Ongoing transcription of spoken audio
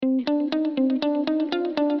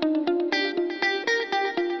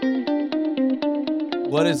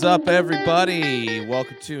What is up, everybody?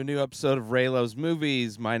 Welcome to a new episode of Ray Loves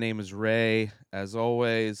Movies. My name is Ray. As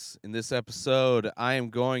always, in this episode, I am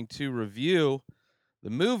going to review the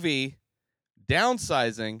movie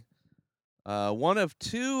Downsizing. One of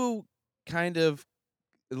two kind of,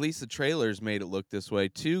 at least the trailers made it look this way,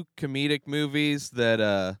 two comedic movies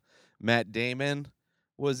that Matt Damon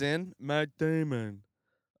was in. Matt Damon.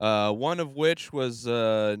 One of which was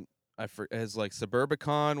has like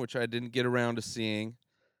Suburbicon, which I didn't get around to seeing.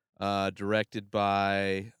 Directed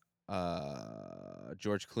by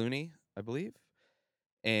George Clooney, I believe,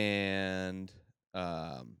 and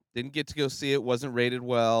didn't get to go see it. Wasn't rated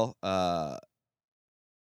well. But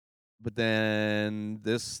then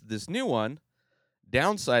this new one,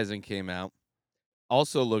 Downsizing, came out.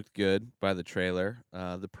 Also looked good by the trailer.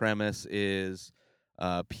 The premise is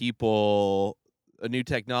a new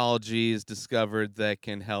technology is discovered that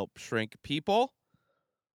can help shrink people.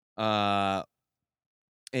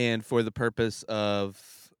 And for the purpose of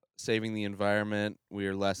saving the environment, we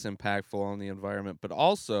are less impactful on the environment. But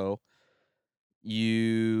also,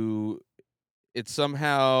 it's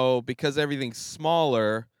somehow, because everything's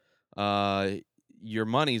smaller, your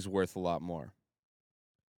money's worth a lot more.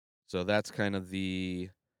 So that's kind of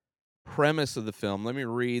the premise of the film. Let me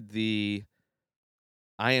read the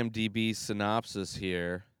IMDb synopsis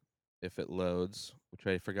here, if it loads, which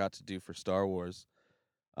I forgot to do for Star Wars.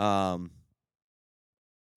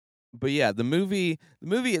 But yeah, the movie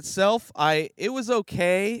itself, it was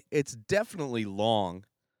okay. It's definitely long.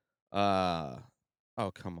 Oh,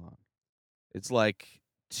 come on. It's like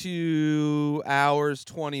 2 hours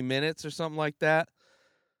 20 minutes or something like that.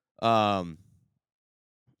 A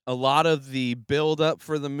lot of the build up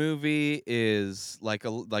for the movie is like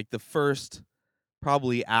the first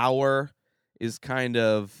probably hour is kind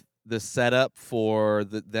of the setup for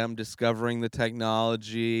them discovering the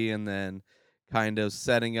technology, and then kind of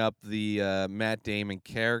setting up the Matt Damon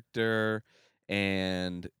character,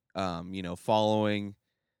 and following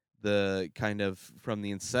the kind of from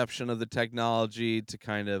the inception of the technology to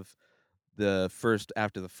kind of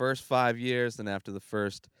after the first 5 years, then after the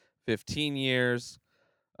first 15 years.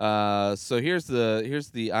 So here's the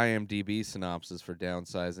IMDb synopsis for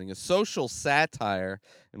Downsizing: a social satire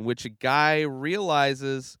in which a guy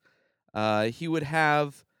realizes he would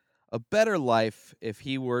have a better life if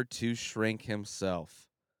he were to shrink himself.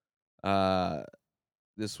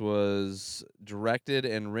 This was directed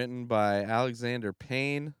and written by Alexander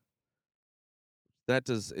Payne.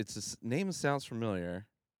 Name sounds familiar,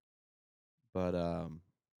 but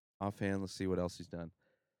offhand, let's see what else he's done.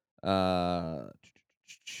 I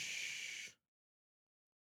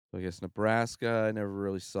guess Nebraska, I never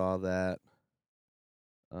really saw that.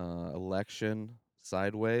 Election,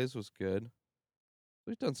 Sideways was good.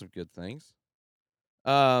 We've done some good things.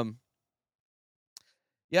 Yeah,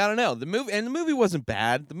 I don't know. The movie wasn't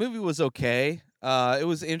bad. The movie was okay. It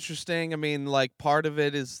was interesting. I mean, like, part of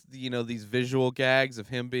it is, these visual gags of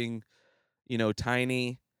him being,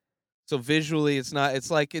 tiny. So visually,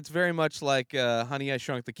 it's very much like Honey, I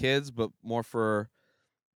Shrunk the Kids, but more for,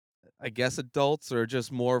 I guess, adults, or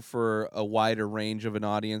just more for a wider range of an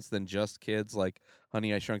audience than just kids. Like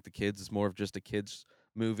Honey, I Shrunk the Kids is more of just a kids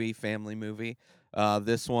movie, family movie.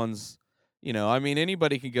 This one's, I mean,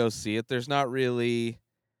 anybody can go see it. There's not really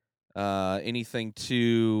anything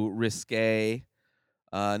too risque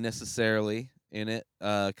necessarily in it.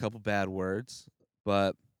 A couple bad words,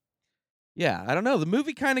 but yeah, I don't know. The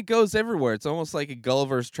movie kind of goes everywhere. It's almost like a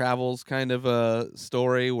Gulliver's Travels kind of a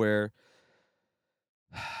story where,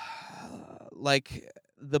 like,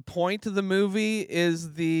 the point of the movie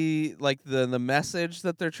is the message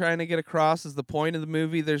that they're trying to get across is the point of the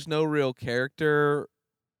movie. There's no real character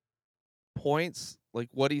points, like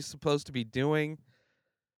what he's supposed to be doing,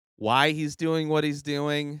 why he's doing what he's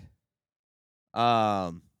doing.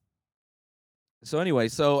 So anyway,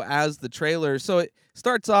 so as the trailer, so it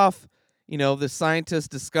starts off, the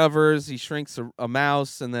scientist discovers he shrinks a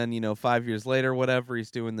mouse, and then, 5 years later, whatever,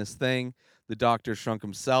 he's doing this thing. The doctor shrunk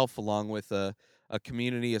himself along with a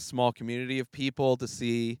small community of people to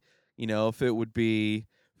see, if it would be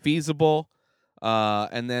feasible.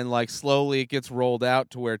 And then, like, slowly it gets rolled out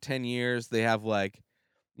to where 10 years they have, like,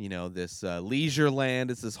 this leisure land.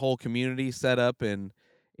 It's this whole community set up in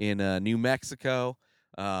New Mexico,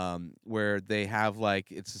 where they have,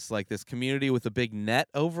 like, it's just like this community with a big net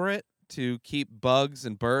over it to keep bugs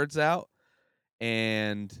and birds out.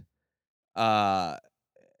 And I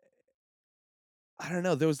don't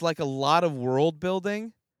know, there was like a lot of world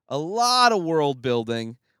building without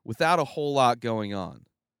a whole lot going on,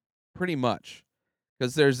 pretty much.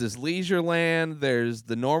 Because there's this leisure land, there's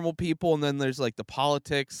the normal people, and then there's like the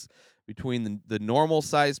politics between the normal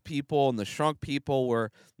sized people and the shrunk people,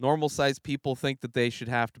 where normal sized people think that they should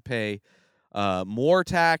have to pay more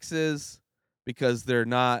taxes because they're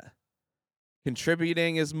not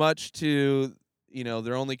contributing as much to,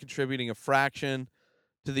 they're only contributing a fraction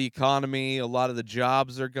to the economy. A lot of the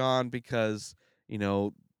jobs are gone because, you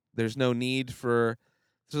know, there's no need for.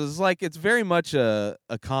 So it's like it's very much a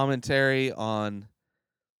commentary on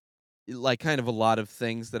like kind of a lot of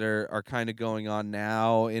things that are kind of going on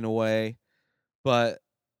now in a way. But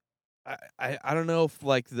I don't know if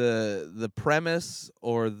like the premise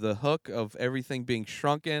or the hook of everything being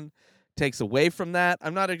shrunken takes away from that.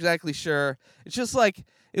 I'm not exactly sure. It's just like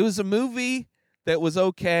it was a movie that was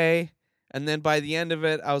okay, and then by the end of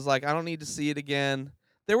it, I was like, I don't need to see it again.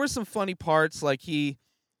 There were some funny parts, like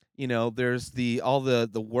there's all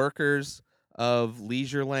the workers of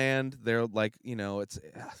Leisureland. They're like,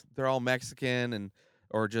 they're all Mexican and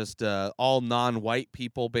or just all non-white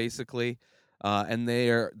people basically. And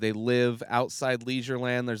they live outside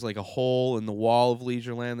Leisureland. There's like a hole in the wall of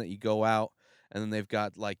Leisureland that you go out, and then they've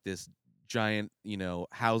got like this giant,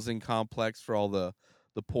 housing complex for all the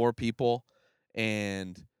poor people.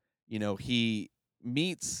 And he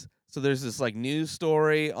meets. So there's this like news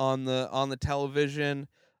story on the television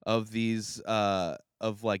of these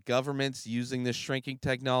of like governments using this shrinking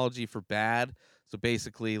technology for bad. So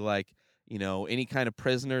basically, like any kind of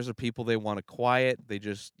prisoners or people they want to quiet, they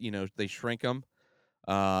just they shrink them.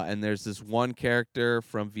 And there's this one character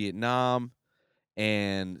from Vietnam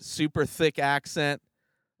and super thick accent.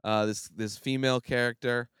 This female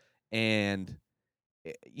character, and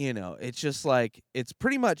it's just like it's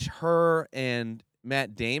pretty much her and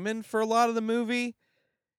Matt Damon for a lot of the movie,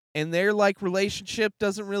 and their like relationship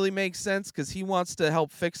doesn't really make sense because he wants to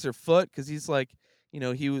help fix her foot because he's like,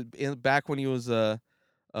 he was back when he was a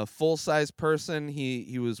full size person.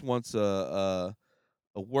 He was once a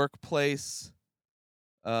workplace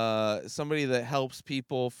somebody that helps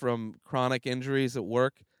people from chronic injuries at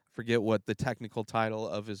work. Forget what the technical title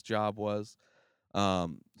of his job was.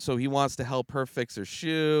 So he wants to help her fix her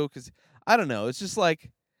shoe because I don't know. It's just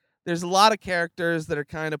like there's a lot of characters that are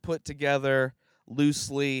kind of put together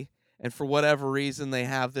loosely, and for whatever reason they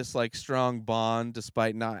have this like strong bond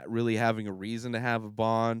despite not really having a reason to have a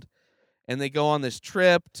bond. And they go on this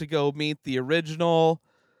trip to go meet the original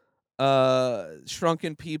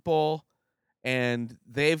shrunken people, and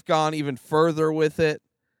they've gone even further with it.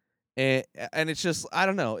 And it's just I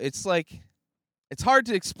don't know. It's like it's hard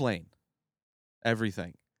to explain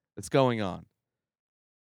everything that's going on.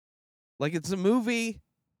 Like it's a movie.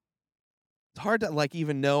 It's hard to like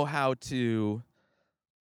even know how to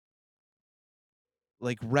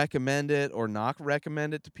like recommend it or not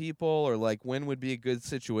recommend it to people, or like when would be a good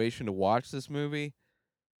situation to watch this movie.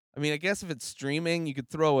 I mean, I guess if it's streaming, you could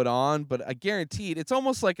throw it on, but I guaranteed it's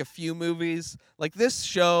almost like a few movies. Like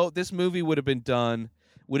this movie would have been done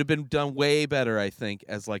way better, I think,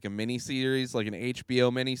 as like a mini series, like an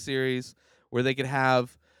HBO mini series, where they could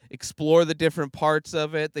explore the different parts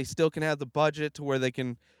of it. They still can have the budget to where they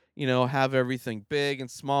can, have everything big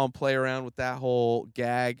and small and play around with that whole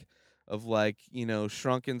gag of like,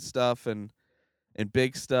 shrunken stuff and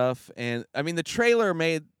big stuff. And I mean, the trailer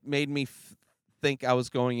made me think I was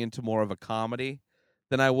going into more of a comedy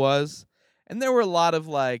than I was. And there were a lot of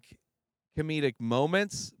like comedic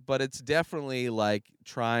moments, but it's definitely like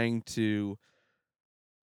trying to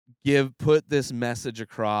put this message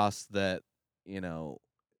across that, you know,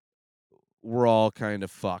 we're all kind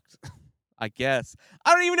of fucked. I guess.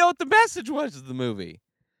 I don't even know what the message was of the movie.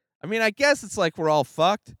 I mean, I guess it's like we're all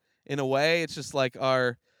fucked in a way. It's just like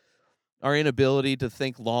our inability to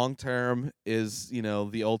think long term is,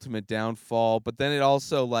 the ultimate downfall. But then it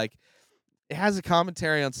also like it has a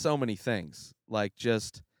commentary on so many things, like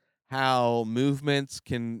just how movements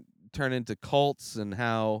can turn into cults and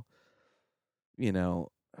how, you know,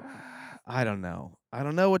 I don't know. I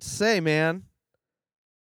don't know what to say, man.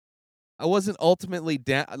 I wasn't ultimately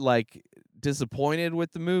like disappointed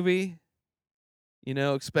with the movie,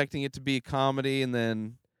 expecting it to be a comedy and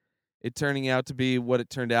then it turning out to be what it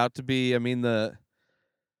turned out to be. I mean, the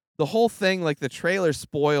whole thing, like the trailer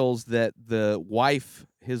spoils that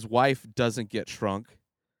his wife doesn't get shrunk.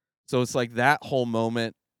 So it's like that whole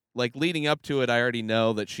moment, like leading up to it, I already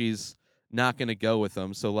know that she's not going to go with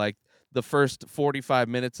him. So like the first 45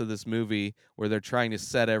 minutes of this movie where they're trying to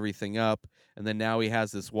set everything up, and then now he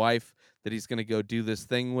has this wife that he's going to go do this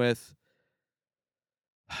thing with.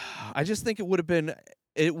 I just think it would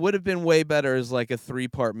have been way better as like a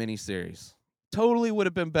 3-part miniseries. Totally would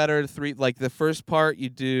have been better like the first part you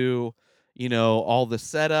do, all the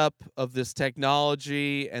setup of this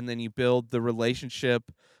technology, and then you build the relationship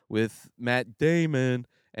with Matt Damon,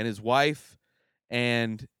 and his wife,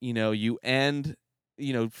 and you end.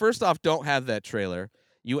 First off, don't have that trailer.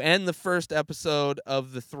 You end the first episode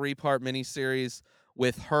of the 3-part miniseries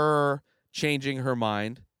with her changing her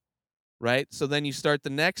mind, right? So then you start the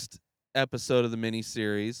next episode of the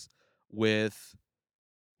miniseries with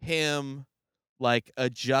him like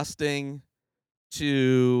adjusting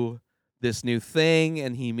to this new thing,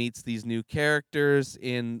 and he meets these new characters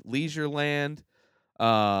in Leisureland.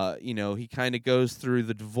 He kind of goes through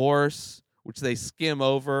the divorce, which they skim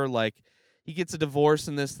over. Like, he gets a divorce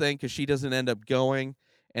in this thing because she doesn't end up going,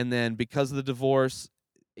 and then because of the divorce,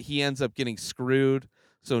 he ends up getting screwed.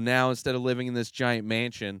 So now instead of living in this giant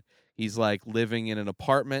mansion, he's like living in an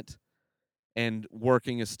apartment and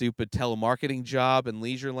working a stupid telemarketing job in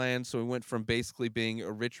Leisureland. So he went from basically being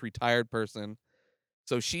a rich retired person.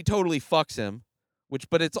 So she totally fucks him,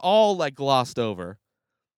 but it's all like glossed over.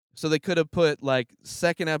 So they could have put like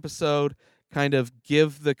second episode, kind of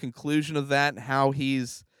give the conclusion of that, how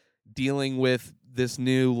he's dealing with this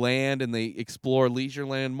new land, and they explore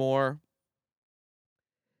Leisureland more.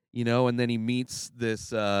 And then he meets this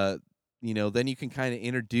then you can kind of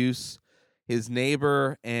introduce his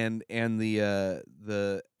neighbor and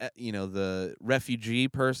the refugee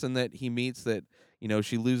person that he meets, that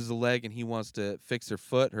she loses a leg and he wants to fix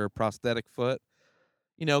her prosthetic foot.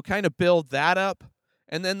 Kind of build that up.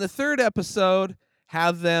 And then the third episode,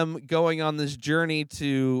 have them going on this journey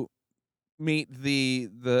to meet the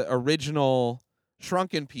original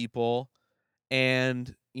shrunken people.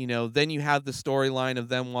 And then you have the storyline of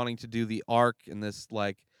them wanting to do the arc in this,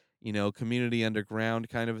 like, community underground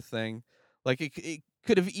kind of a thing. Like, it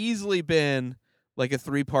could have easily been like a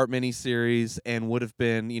 3-part miniseries, and would have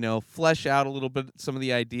been, flesh out a little bit some of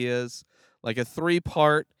the ideas. Like a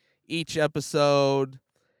 3-part, each episode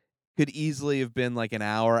could easily have been like an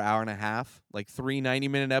hour and a half. Like 3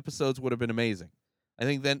 90-minute episodes would have been amazing. I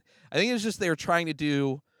think it's just they were trying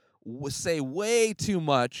to say way too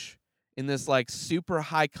much in this like super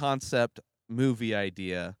high concept movie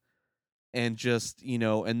idea, and just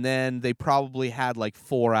and then they probably had like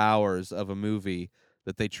 4 hours of a movie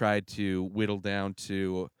that they tried to whittle down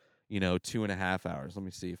to 2.5 hours. Let me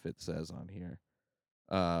see if it says on here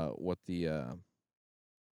what the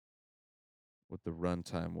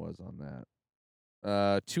runtime was on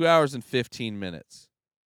that. 2 hours and 15 minutes.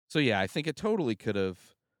 So yeah, I think it totally could have.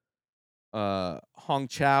 Hong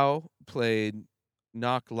Chow played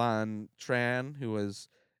Ngoc Lan Tran,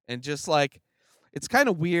 and just like, it's kind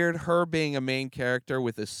of weird her being a main character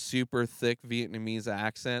with a super thick Vietnamese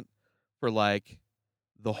accent for like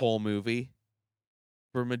the whole movie.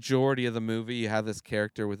 For majority of the movie, you have this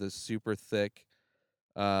character with a super thick,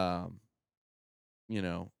 accent.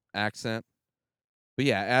 But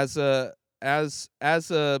yeah, as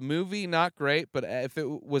a movie, not great. But if it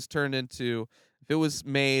was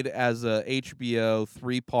made as a HBO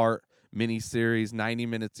 3-part miniseries, 90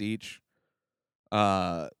 minutes each,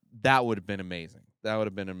 that would have been amazing. That would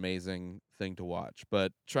have been an amazing thing to watch.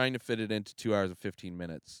 But trying to fit it into 2 hours and 15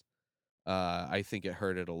 minutes, I think it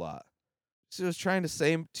hurt it a lot. So it was trying to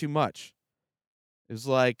say too much. It was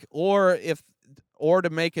like, or to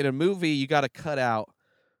make it a movie, you got to cut out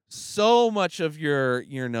so much of your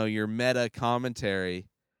meta commentary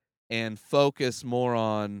and focus more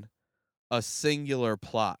on a singular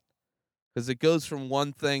plot, because it goes from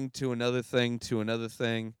one thing to another thing to another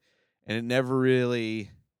thing, and it's never really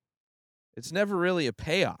a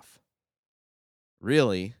payoff,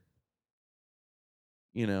 really.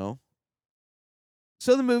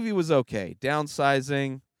 So the movie was okay.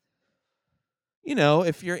 Downsizing,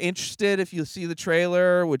 if you're interested, if you see the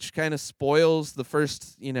trailer, which kind of spoils the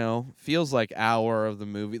first, feels like hour of the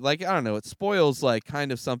movie. Like, I don't know, it spoils like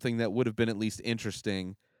kind of something that would have been at least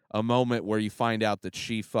interesting. A moment where you find out that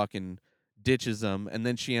she fucking ditches him, and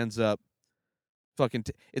then she ends up fucking.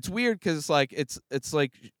 It's weird because it's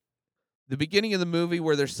like the beginning of the movie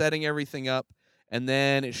where they're setting everything up, and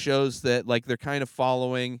then it shows that like they're kind of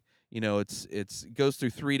following. It goes through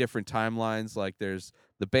 3 different timelines. Like, there's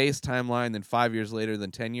the base timeline, then 5 years later,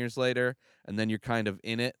 then 10 years later, and then you're kind of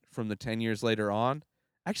in it from the 10 years later on.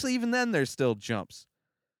 Actually, even then, there's still jumps.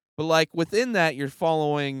 But like within that, you're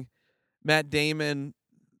following Matt Damon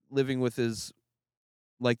living with his,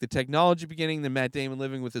 like, the technology beginning, then Matt Damon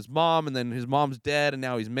living with his mom, and then his mom's dead, and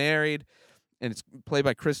now he's married, and it's played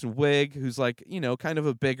by Kristen Wiig, who's like, kind of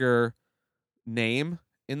a bigger name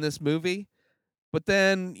in this movie. But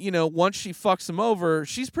then, once she fucks him over,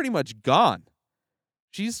 she's pretty much gone.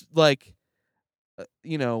 She's like,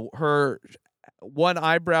 her one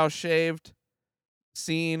eyebrow shaved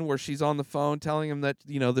scene where she's on the phone telling him that,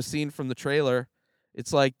 the scene from the trailer,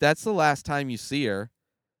 it's like, that's the last time you see her.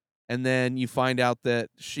 and then you find out that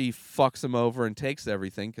she fucks him over and takes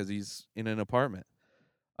everything because he's in an apartment.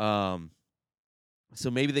 Um, so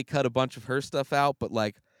maybe they cut a bunch of her stuff out, but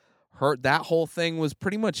like that whole thing was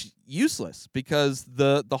pretty much useless because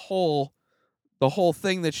the whole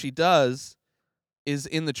thing that she does is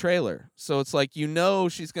in the trailer. So it's like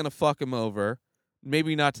she's gonna fuck him over.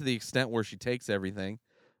 Maybe not to the extent where she takes everything,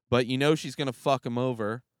 but she's gonna fuck him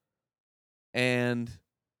over. And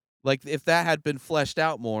like if that had been fleshed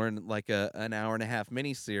out more in like an hour and a half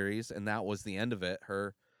miniseries, and that was the end of it,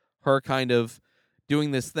 her kind of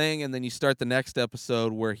doing this thing, and then you start the next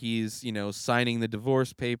episode where he's signing the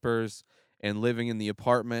divorce papers and living in the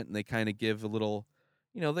apartment, and they kind of give a little,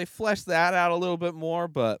 they flesh that out a little bit more,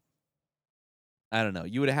 but I don't know.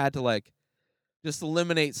 You would have had to like just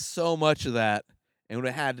eliminate so much of that, and would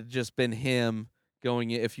have had to just been him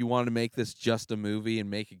going. If you wanted to make this just a movie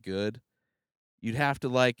and make it good, you'd have to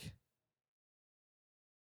like,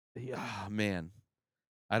 oh, man,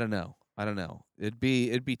 I don't know. It'd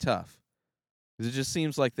be tough because it just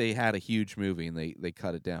seems like they had a huge movie and they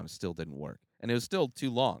cut it down. It still didn't work, and it was still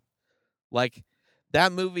too long. Like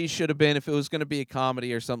that movie should have been, if it was going to be a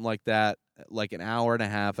comedy or something like that, like an hour and a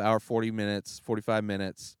half, hour 40 minutes, 45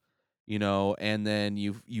 minutes, and then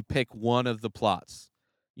you pick one of the plots,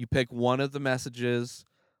 you pick one of the messages,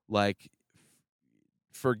 like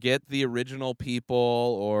forget the original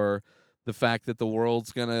people or the fact that the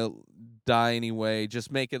world's gonna die anyway.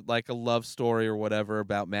 Just make it like a love story or whatever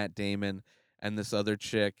about Matt Damon and this other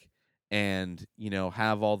chick, and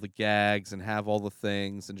have all the gags and have all the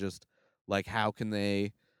things, and just like how can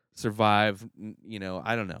they survive?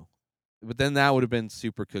 I don't know, but then that would have been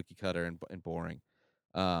super cookie cutter and boring.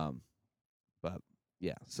 Um, but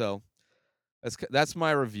yeah, so that's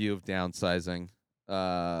my review of Downsizing.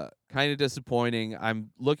 Kind of disappointing.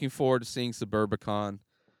 I'm looking forward to seeing Suburbicon.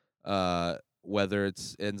 Whether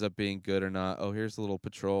it's ends up being good or not. Oh, here's a little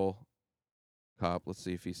patrol cop. Let's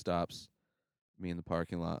see if he stops me in the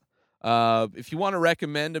parking lot. If you want to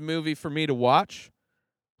recommend a movie for me to watch,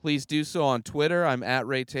 please do so on Twitter. I'm at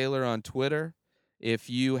Ray Taylor on Twitter.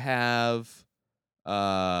 If you have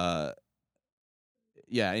any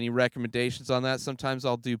recommendations on that, sometimes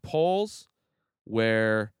I'll do polls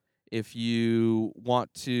where if you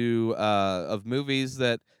want to of movies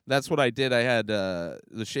that's what I did. I had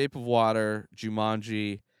The Shape of Water,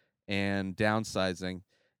 Jumanji, and Downsizing.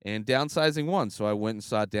 And Downsizing won, so I went and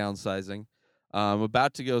saw Downsizing. I'm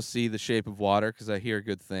about to go see The Shape of Water because I hear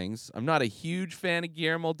good things. I'm not a huge fan of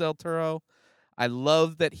Guillermo del Toro. I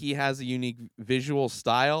love that he has a unique visual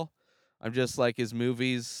style. I'm just like, his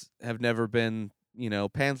movies have never been,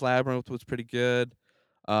 Pan's Labyrinth was pretty good.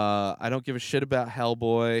 I don't give a shit about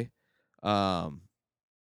Hellboy. Um,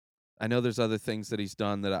 I know there's other things that he's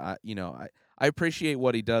done that I appreciate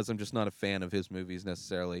what he does. I'm just not a fan of his movies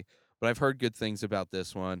necessarily, but I've heard good things about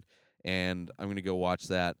this one, and I'm gonna go watch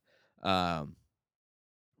that. Um,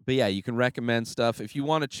 but yeah, you can recommend stuff if you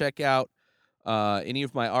want to check out any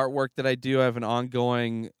of my artwork that I do. I have an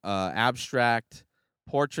ongoing abstract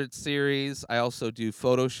portrait series. I also do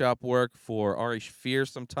Photoshop work for Ari Shaffir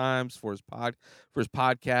sometimes for his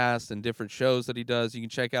podcast and different shows that he does. You can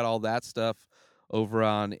check out all that stuff over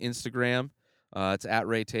on Instagram. It's at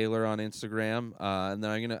Ray Taylor on Instagram, and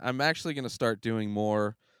then I'm actually gonna start doing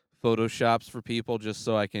more Photoshops for people just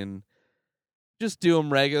so I can just do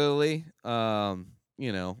them regularly.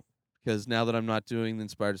 Because now that I'm not doing the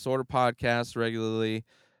Inspired Disorder podcast regularly,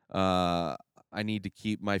 I need to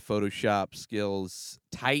keep my Photoshop skills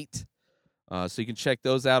tight. So you can check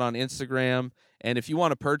those out on Instagram. And if you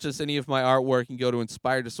want to purchase any of my artwork, you can go to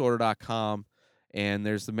inspireddisorder.com. And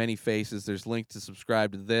there's the many faces. There's link to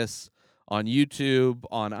subscribe to this on YouTube,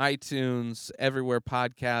 on iTunes, everywhere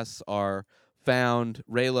podcasts are found.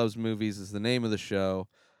 Ray Loves Movies is the name of the show.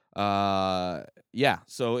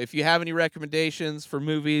 So if you have any recommendations for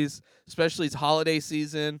movies, especially it's holiday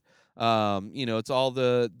season, it's all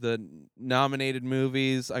the nominated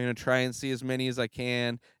movies. I'm going to try and see as many as I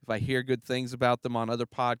can. If I hear good things about them on other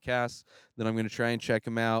podcasts, then I'm going to try and check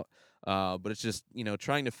them out. But it's just,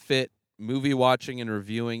 trying to fit movie watching and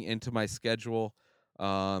reviewing into my schedule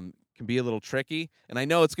can be a little tricky. And I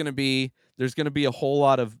know there's going to be a whole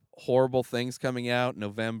lot of horrible things coming out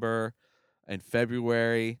November and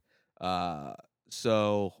February.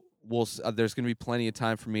 So there's going to be plenty of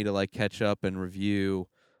time for me to like catch up and review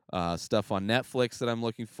stuff on Netflix that I'm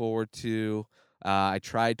looking forward to. I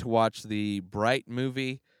tried to watch the Bright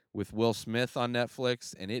movie with Will Smith on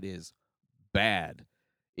Netflix, and it is bad.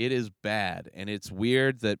 It is bad, and it's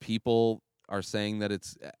weird that people are saying that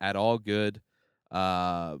it's at all good.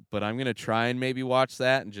 But I'm going to try and maybe watch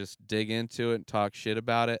that and just dig into it and talk shit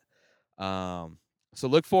about it. So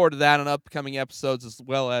look forward to that on upcoming episodes, as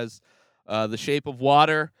well as The Shape of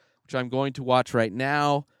Water, which I'm going to watch right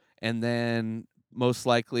now, and then most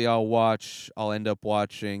likely I'll end up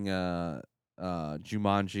watching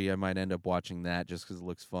Jumanji. I might end up watching that just because it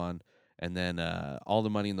looks fun. And then All the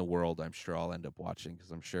Money in the World, I'm sure I'll end up watching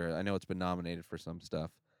because I know it's been nominated for some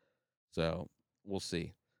stuff. So we'll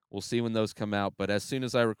see. We'll see when those come out. But as soon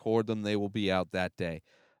as I record them, they will be out that day.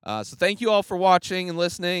 So thank you all for watching and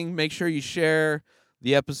listening. Make sure you share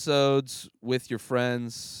the episodes with your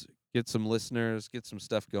friends. Get some listeners. Get some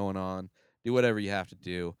stuff going on. Do whatever you have to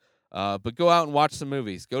do. But go out and watch some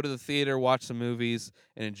movies. Go to the theater, watch some movies,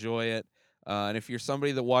 and enjoy it. And if you're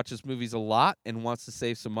somebody that watches movies a lot and wants to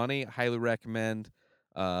save some money, I highly recommend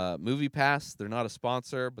Movie Pass. They're not a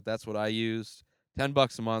sponsor, but that's what I used.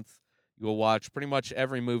 $10 a month. You will watch pretty much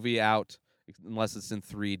every movie out, unless it's in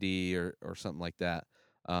 3D or something like that.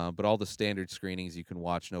 But all the standard screenings you can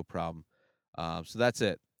watch, no problem. So that's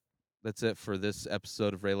it. That's it for this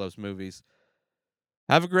episode of Ray Loves Movies.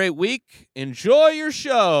 Have a great week. Enjoy your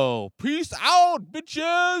show. Peace out,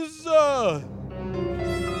 bitches.